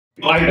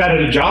I got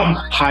a job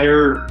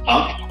higher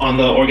up on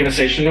the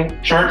organizational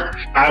chart.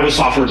 I was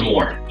offered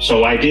more.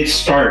 So I did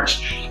start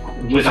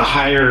with a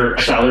higher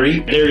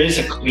salary. There is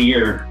a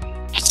clear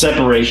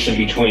separation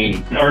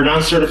between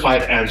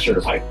non-certified and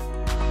certified.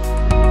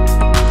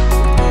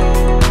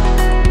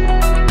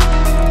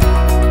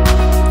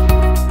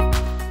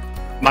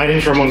 My name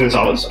is Ramon.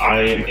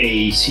 I am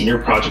a senior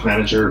project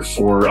manager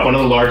for one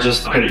of the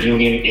largest credit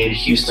union in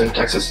Houston,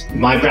 Texas.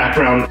 My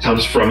background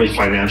comes from a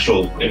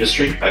financial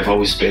industry. I've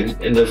always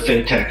been in the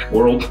fintech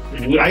world.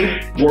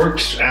 I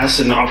worked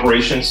as an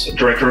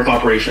director of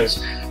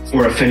operations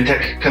for a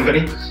fintech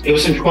company. It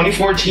was in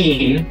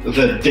 2014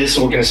 that this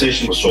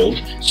organization was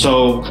sold.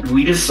 So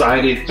we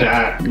decided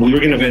that we were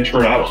going to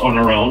venture out on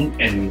our own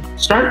and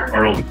start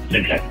our own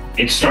fintech.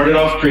 It started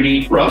off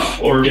pretty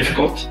rough or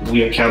difficult.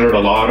 We encountered a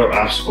lot of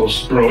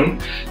obstacles growing,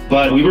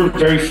 but we were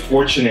very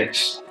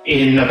fortunate.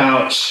 In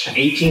about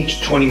 18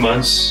 to 20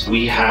 months,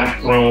 we had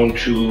grown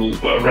to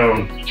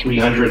around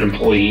 300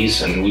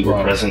 employees, and we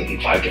were present in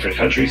 5 different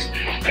countries.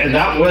 And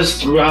that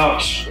was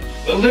throughout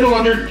a little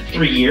under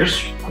 3 years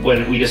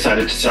when we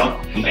decided to sell.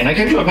 And I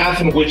came to a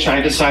path in which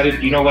I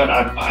decided, you know what,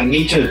 I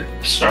need to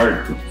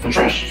start from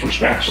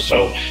scratch.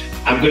 So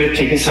I'm good at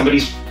taking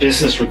somebody's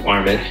business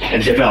requirement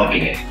and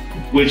developing it,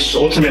 which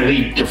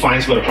ultimately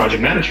defines what a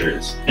project manager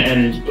is.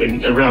 And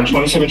around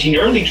 2017,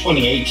 early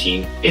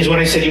 2018 is when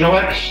I said, you know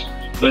what,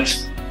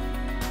 let's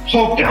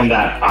poke down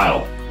that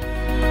aisle.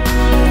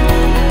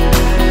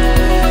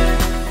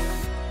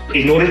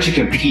 In order to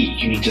compete,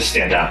 you need to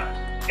stand out.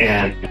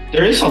 And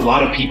there is a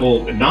lot of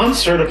people,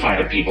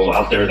 non-certified people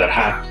out there that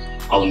have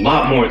a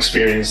lot more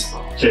experience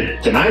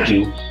than I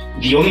do.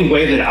 The only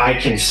way that I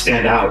can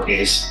stand out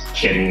is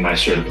getting my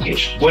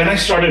certification. When I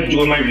started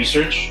doing my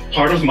research,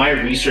 part of my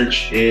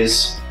research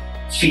is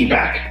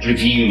feedback,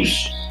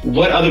 reviews,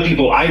 what other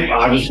people,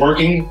 I was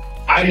working,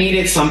 I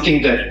needed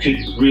something that could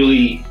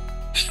really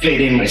fit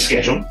in my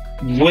schedule.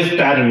 With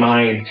that in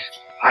mind,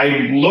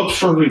 I looked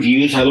for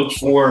reviews, I looked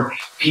for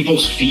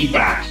people's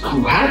feedback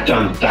who had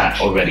done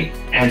that already.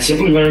 And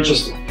Simplilearn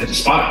just hit the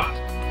spot.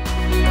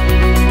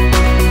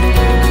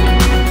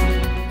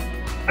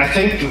 I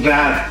think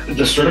that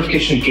the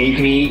certification gave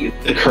me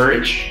the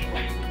courage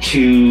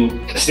to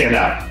stand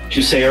out,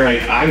 to say, all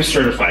right, I'm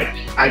certified.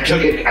 I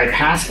took it, I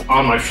passed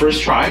on my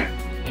first try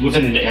with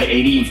an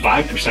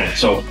 85%.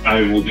 So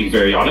I will be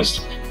very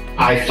honest.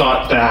 I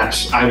thought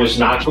that I was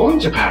not going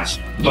to pass.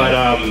 But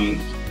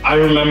I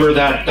remember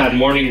that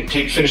morning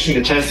finishing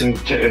the test and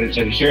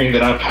hearing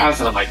that I passed,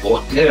 and I'm like,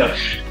 well, yeah,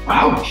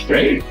 wow,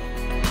 great.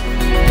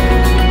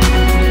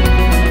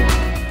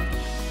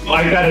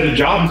 I got a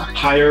job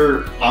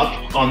higher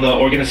up on the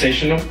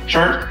organizational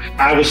chart.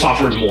 I was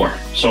offered more.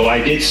 So I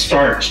did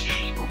start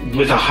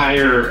with a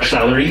higher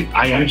salary.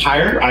 I am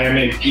higher. I am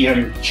a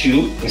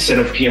PM2 instead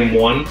of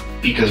PM1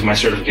 because of my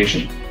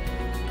certification.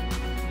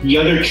 The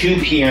other 2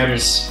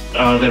 PMs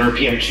that are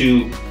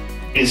PM2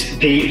 is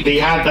they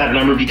have that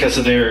number because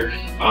of their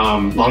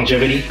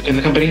longevity in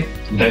the company.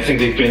 I think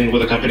they've been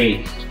with the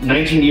company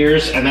 19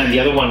 years, and then the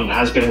other one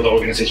has been with the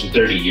organization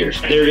 30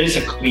 years. There is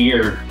a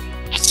clear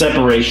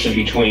separation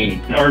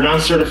between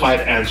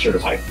non-certified and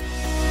certified.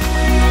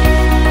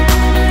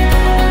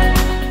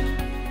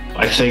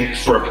 I think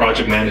for a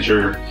project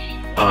manager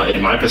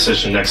in my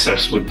position, next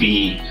steps would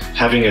be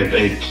having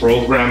a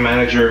program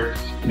manager,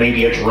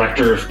 maybe a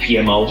director of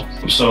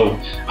PMO. So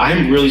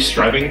I'm really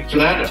striving for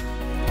that.